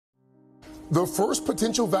The first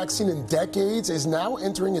potential vaccine in decades is now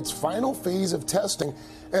entering its final phase of testing,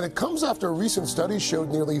 and it comes after a recent study showed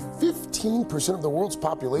nearly 15% of the world's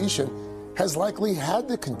population has likely had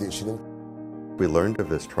the condition. We learned of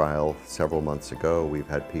this trial several months ago. We've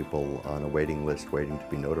had people on a waiting list waiting to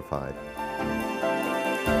be notified.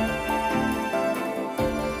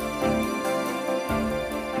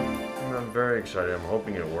 I'm very excited. I'm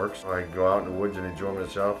hoping it works. I can go out in the woods and enjoy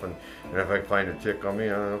myself, and if I find a tick on me,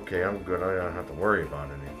 okay, I'm good. I don't have to worry about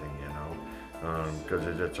anything, you know, because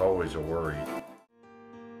it's always a worry.